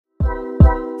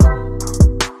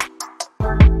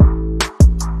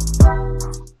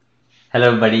Hello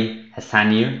everybody,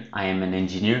 Hassan here. I am an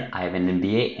engineer, I have an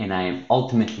MBA, and I am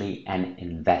ultimately an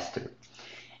investor.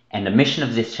 And the mission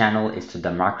of this channel is to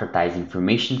democratize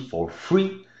information for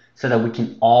free so that we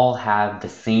can all have the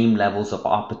same levels of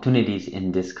opportunities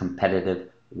in this competitive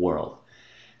world.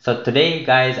 So today,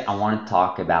 guys, I want to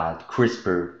talk about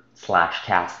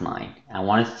CRISPR/Cas9. I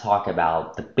wanted to talk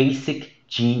about the basic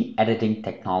gene editing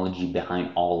technology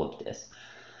behind all of this.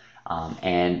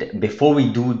 And before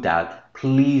we do that,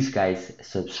 please guys,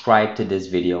 subscribe to this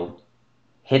video,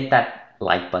 hit that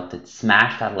like button,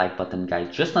 smash that like button,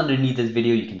 guys. Just underneath this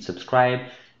video, you can subscribe,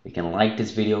 you can like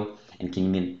this video, and can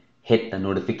even hit the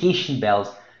notification bells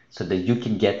so that you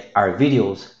can get our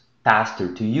videos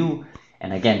faster to you.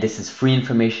 And again, this is free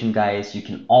information, guys. You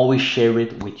can always share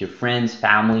it with your friends,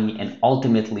 family, and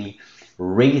ultimately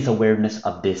raise awareness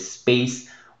of this space.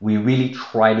 We really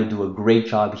try to do a great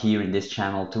job here in this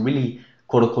channel to really,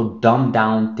 quote unquote, dumb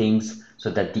down things so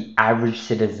that the average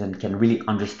citizen can really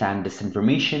understand this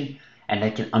information and they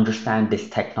can understand this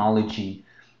technology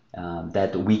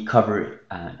that we cover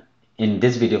in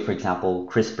this video, for example,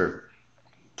 CRISPR.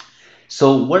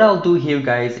 So what I'll do here,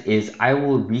 guys, is I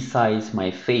will resize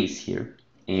my face here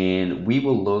and we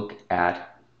will look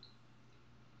at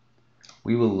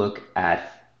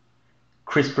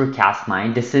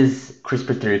CRISPR-Cas9. This is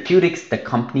CRISPR Therapeutics, the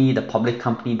company, the public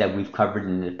company that we've covered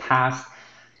in the past.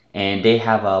 And they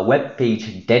have a web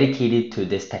page dedicated to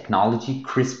this technology,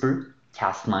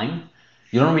 CRISPR-Cas9.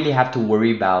 You don't really have to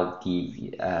worry about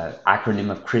the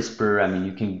acronym of CRISPR.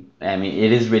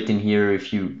 It is written here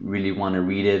if you really want to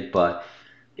read it, but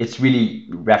it's really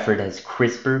referred as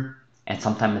CRISPR, and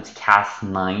sometimes it's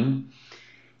Cas9.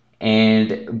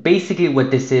 And basically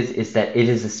what this is that it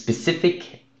is a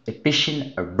specific,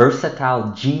 efficient,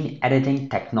 versatile gene editing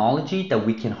technology that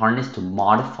we can harness to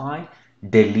modify,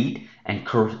 delete, and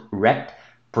correct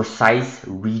precise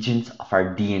regions of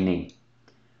our DNA.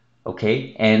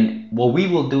 Okay, and what we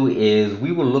will do is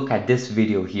we will look at this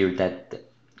video here that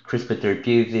CRISPR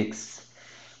Therapeutics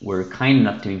were kind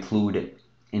enough to include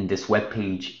in this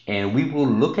webpage, and we will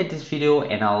look at this video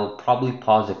and I'll probably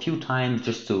pause a few times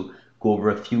just to go over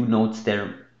a few notes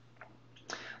there.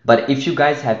 But if you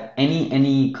guys have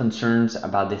any concerns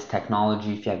about this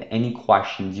technology, if you have any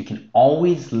questions, you can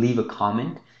always leave a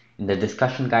comment in the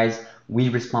discussion, guys. We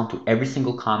respond to every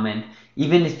single comment,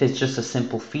 even if it's just a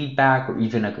simple feedback or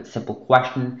even a simple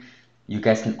question. You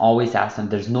guys can always ask them.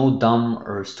 There's no dumb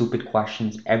or stupid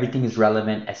questions. Everything is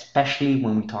relevant, especially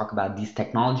when we talk about these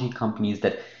technology companies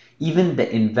that even the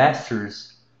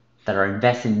investors that are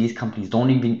invested in these companies don't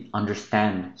even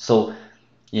understand. So,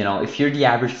 you know, if you're the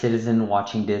average citizen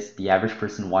watching this, the average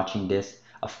person watching this,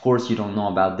 of course you don't know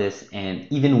about this, and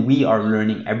even we are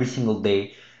learning every single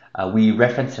day. We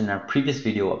referenced in our previous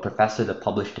video a professor that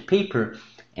published a paper,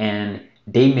 and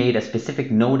they made a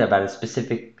specific note about a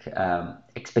specific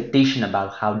expectation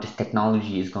about how this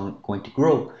technology is going to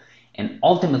grow. And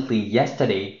ultimately,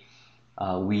 yesterday,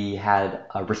 we had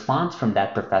a response from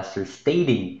that professor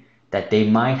stating that they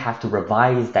might have to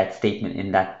revise that statement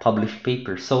in that published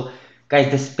paper. So, guys,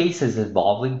 the space is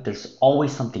evolving. There's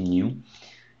always something new.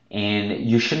 And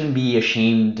you shouldn't be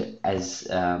ashamed as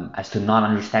to not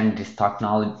understanding this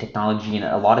technology. And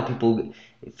a lot of people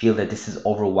feel that this is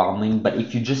overwhelming. But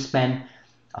if you just spend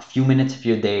a few minutes of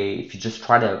your day, if you just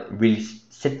try to really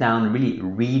sit down and really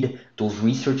read those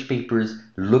research papers,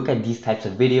 look at these types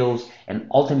of videos, and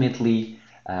ultimately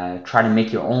try to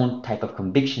make your own type of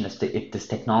conviction as to if this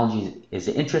technology is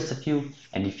the interest of you,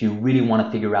 and if you really want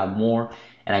to figure out more.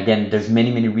 And again, there's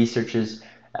many researchers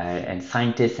and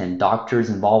scientists and doctors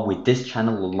involved with this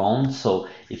channel alone. So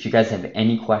if you guys have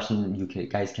any question,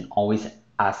 guys can always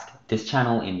ask this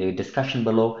channel in the discussion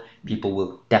below. People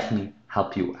will definitely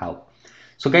help you out.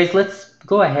 So guys, let's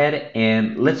go ahead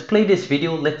and let's play this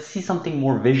video. Let's see something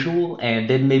more visual, and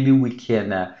then maybe we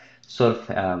can sort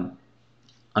of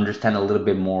understand a little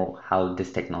bit more how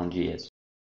this technology is.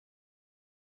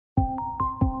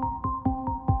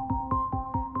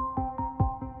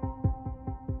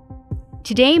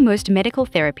 Today, most medical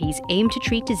therapies aim to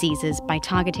treat diseases by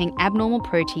targeting abnormal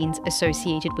proteins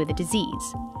associated with a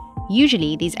disease.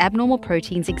 Usually, these abnormal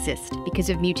proteins exist because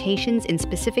of mutations in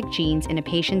specific genes in a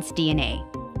patient's DNA.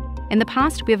 In the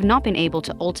past, we have not been able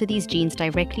to alter these genes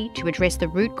directly to address the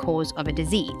root cause of a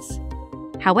disease.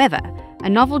 However, a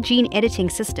novel gene editing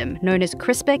system known as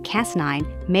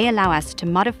CRISPR-Cas9 may allow us to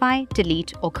modify,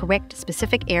 delete, or correct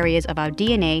specific areas of our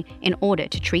DNA in order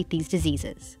to treat these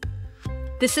diseases.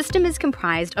 The system is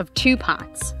comprised of two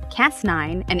parts: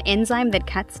 Cas9, an enzyme that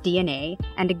cuts DNA,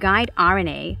 and a guide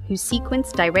RNA whose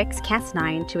sequence directs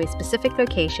Cas9 to a specific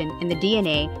location in the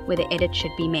DNA where the edit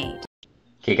should be made.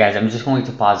 Okay, guys, I'm just going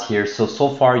to pause here. So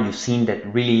far you've seen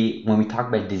that really when we talk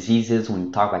about diseases, when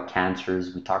we talk about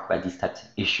cancers, we talk about these types of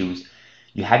issues,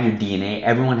 you have your DNA.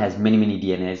 Everyone has many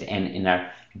DNAs, and in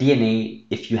our DNA,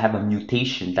 if you have a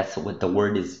mutation, that's what the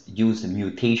word is used,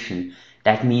 mutation,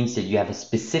 that means that you have a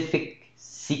specific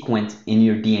sequence in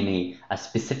your DNA, a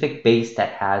specific base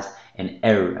that has an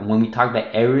error. And when we talk about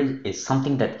error, is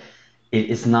something that it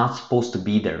is not supposed to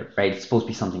be there, right? It's supposed to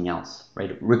be something else,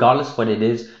 right? Regardless what it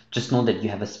is, just know that you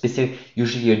have a specific,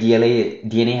 usually your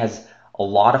DNA has a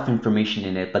lot of information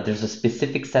in it, but there's a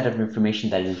specific set of information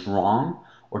that is wrong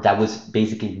or that was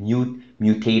basically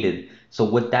mutated. So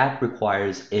what that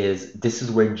requires is, this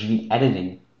is where gene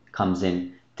editing comes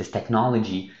in, this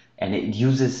technology, and it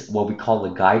uses what we call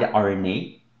the guide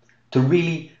RNA to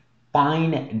really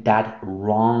find that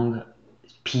wrong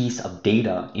piece of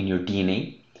data in your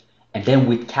DNA. And then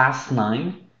with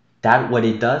Cas9, that what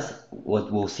it does, what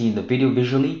we'll see in the video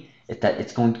visually, is that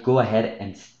it's going to go ahead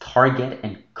and target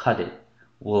and cut it.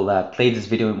 We'll play this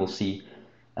video and we'll see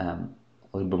a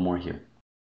little bit more here.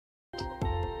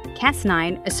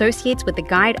 Cas9 associates with the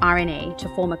guide RNA to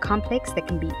form a complex that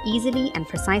can be easily and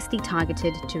precisely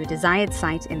targeted to a desired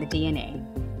site in the DNA.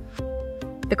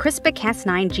 The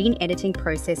CRISPR-Cas9 gene editing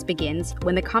process begins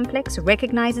when the complex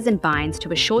recognizes and binds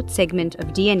to a short segment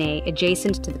of DNA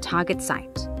adjacent to the target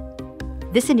site.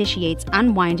 This initiates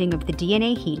unwinding of the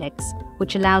DNA helix,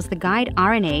 which allows the guide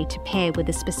RNA to pair with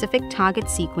a specific target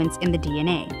sequence in the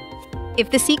DNA.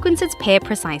 If the sequences pair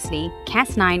precisely,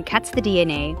 Cas9 cuts the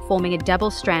DNA, forming a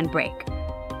double-strand break.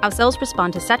 Our cells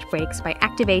respond to such breaks by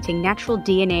activating natural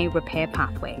DNA repair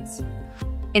pathways.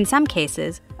 In some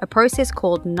cases, a process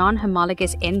called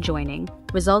non-homologous end joining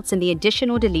results in the addition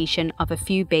or deletion of a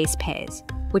few base pairs,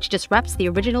 which disrupts the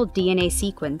original DNA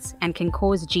sequence and can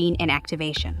cause gene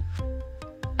inactivation.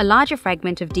 A larger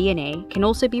fragment of DNA can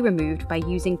also be removed by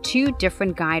using two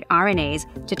different guide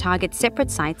RNAs to target separate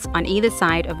sites on either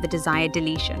side of the desired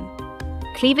deletion.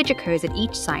 Cleavage occurs at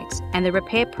each site, and the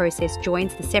repair process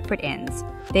joins the separate ends,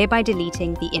 thereby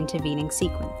deleting the intervening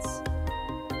sequence.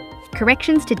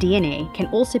 Corrections to DNA can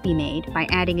also be made by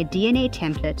adding a DNA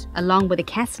template along with a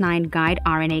Cas9 guide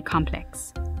RNA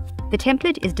complex. The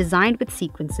template is designed with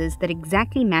sequences that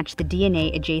exactly match the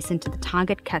DNA adjacent to the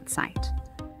target cut site.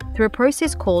 Through a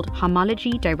process called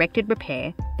homology-directed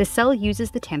repair, the cell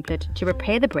uses the template to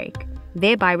repair the break,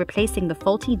 thereby replacing the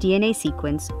faulty DNA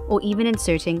sequence or even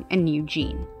inserting a new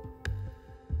gene.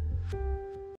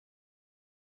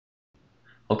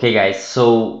 Okay guys,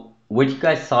 so what you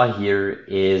guys saw here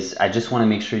is, I just want to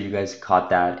make sure you guys caught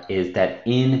that, is that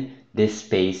in this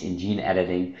space in gene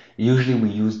editing, usually we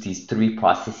use these three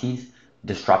processes: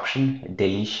 disruption,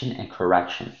 deletion, and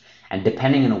correction. And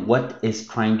depending on what is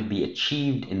trying to be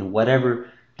achieved in whatever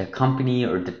the company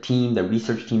or the team, the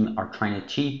research team are trying to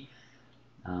achieve,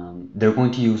 they're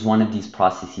going to use one of these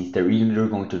processes. They're either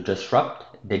going to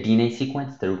disrupt the DNA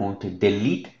sequence, they're going to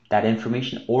delete that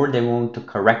information, or they're going to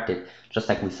correct it, just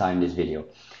like we saw in this video.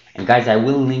 And guys, I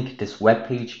will link this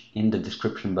webpage in the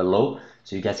description below,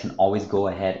 so you guys can always go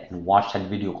ahead and watch that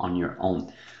video on your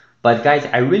own. But guys,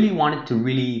 I really wanted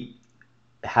to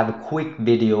have a quick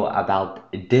video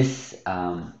about this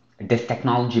this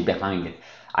technology behind it.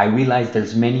 I realize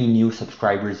there's many new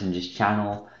subscribers in this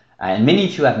channel, and many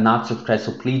of you have not subscribed,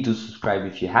 so please do subscribe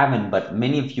if you haven't. But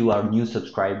many of you are new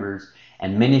subscribers,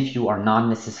 and many of you are not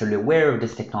necessarily aware of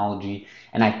this technology.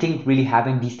 And I think really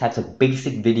having these types of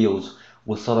basic videos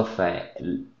will sort of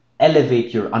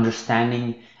elevate your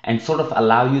understanding and sort of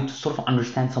allow you to sort of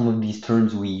understand some of these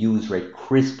terms we use, right?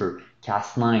 CRISPR,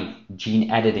 Cas9,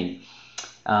 gene editing.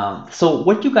 So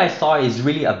what you guys saw is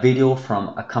really a video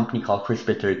from a company called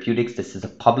CRISPR Therapeutics. This is a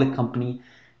public company.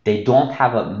 They don't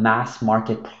have a mass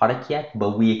market product yet,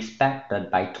 but we expect that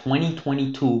by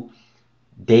 2022,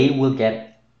 they will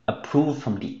get approved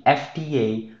from the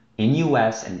FDA in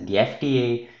US, and the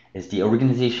FDA is the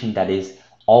organization that is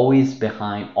always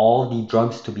behind all the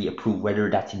drugs to be approved, whether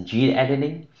that's in gene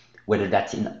editing, whether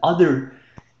that's in other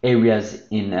areas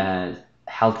in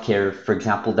healthcare. For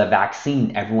example, the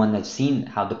vaccine, everyone has seen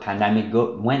how the pandemic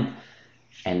went,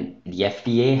 and the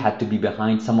FDA had to be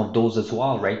behind some of those as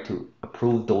well, right, to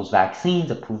approve those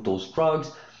vaccines, approve those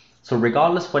drugs. So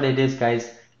regardless what it is,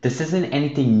 guys, this isn't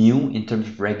anything new in terms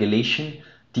of regulation.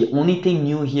 The only thing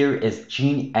new here is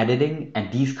gene editing,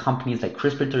 and these companies like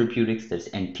CRISPR Therapeutics, there's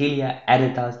Antilia,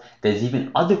 Editas, there's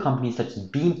even other companies such as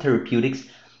Beam Therapeutics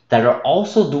that are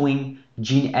also doing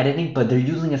gene editing, but they're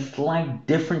using a slight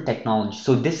different technology.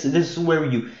 So this is where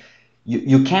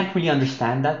you can't really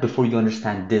understand that before you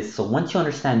understand this. So once you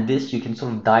understand this, you can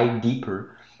sort of dive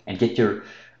deeper and get your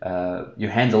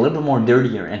your hands a little bit more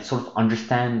dirtier and sort of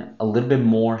understand a little bit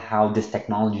more how this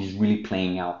technology is really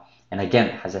playing out. And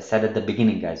again, as I said at the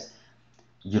beginning, guys,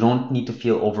 you don't need to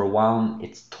feel overwhelmed.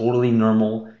 It's totally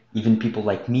normal. Even people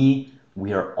like me,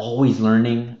 we are always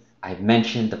learning. I've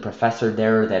mentioned the professor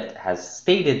there that has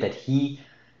stated that he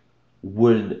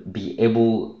would be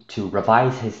able to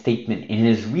revise his statement in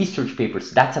his research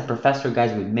papers. That's a professor,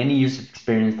 guys, with many years of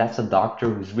experience. That's a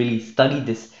doctor who's really studied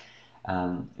this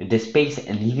space,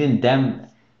 and even them,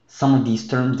 some of these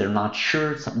terms they're not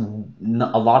sure.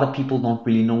 A lot of people don't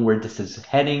really know where this is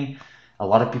heading. A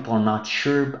lot of people are not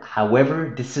sure.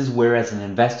 However, this is where, as an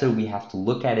investor, we have to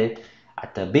look at it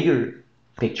at the bigger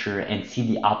picture and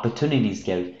see the opportunities,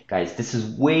 guys. This is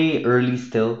way early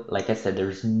still. Like I said,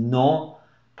 there's no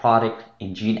product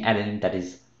in gene editing that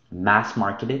is mass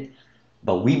marketed,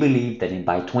 but we believe that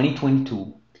by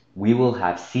 2022 we will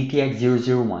have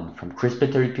CTX001 from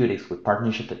CRISPR Therapeutics with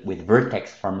partnership with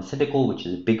Vertex Pharmaceutical, which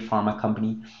is a big pharma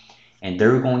company, and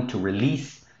they're going to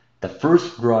release the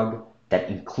first drug that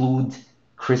includes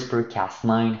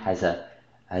CRISPR-Cas9 has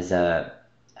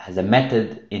a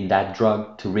method in that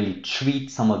drug to really treat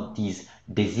some of these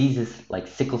diseases like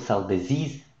sickle cell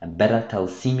disease and beta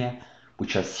thalassemia,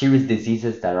 which are serious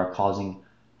diseases that are causing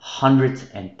hundreds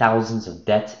and thousands of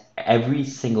deaths every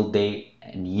single day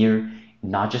and year,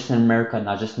 not just in America,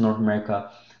 not just North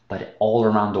America, but all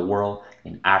around the world,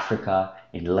 in Africa,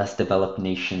 in less developed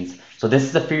nations. So this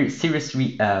is a very serious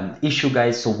issue,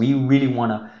 guys. So we really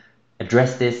want to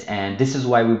address this, and this is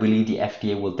why we believe the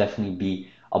FDA will definitely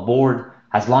be aboard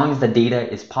as long as the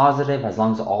data is positive, as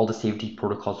long as all the safety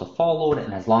protocols are followed,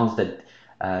 and as long as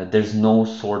that there's no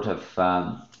sort of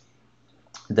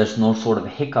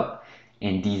hiccup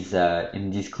in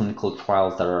these clinical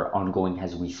trials that are ongoing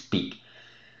as we speak.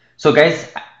 So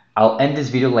guys, I'll end this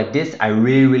video like this. I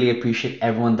really appreciate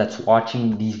everyone that's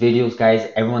watching these videos,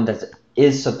 guys. Everyone that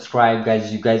is subscribed,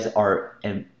 guys. You guys are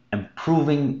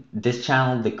improving this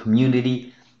channel, the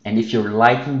community. And if you're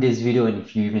liking this video and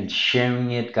if you're even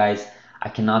sharing it, guys, I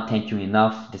cannot thank you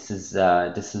enough. This is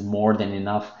more than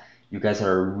enough. You guys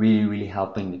are really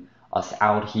helping us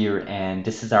out here, and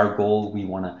this is our goal. We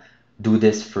want to do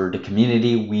this for the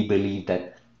community. We believe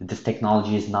that this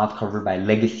technology is not covered by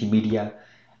legacy media.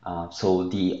 So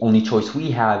the only choice we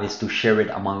have is to share it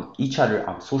among each other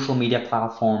on social media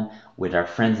platform with our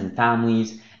friends and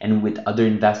families and with other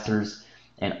investors.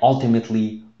 And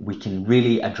ultimately, we can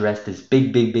really address this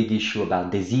big issue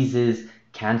about diseases,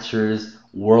 cancers,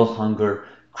 world hunger,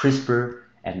 CRISPR,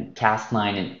 and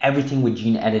Cas9, and everything with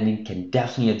gene editing can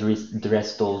definitely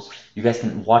address those. You guys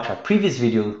can watch our previous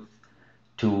video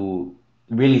to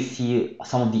really see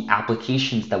some of the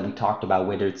applications that we talked about,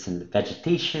 whether it's in the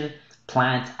vegetation,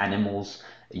 plants, animals,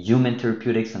 human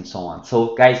therapeutics, and so on.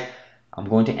 So guys, I'm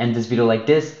going to end this video like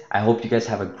this. I hope you guys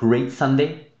have a great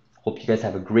Sunday.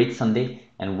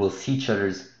 And we'll see each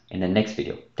other in the next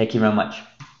video. Thank you very much.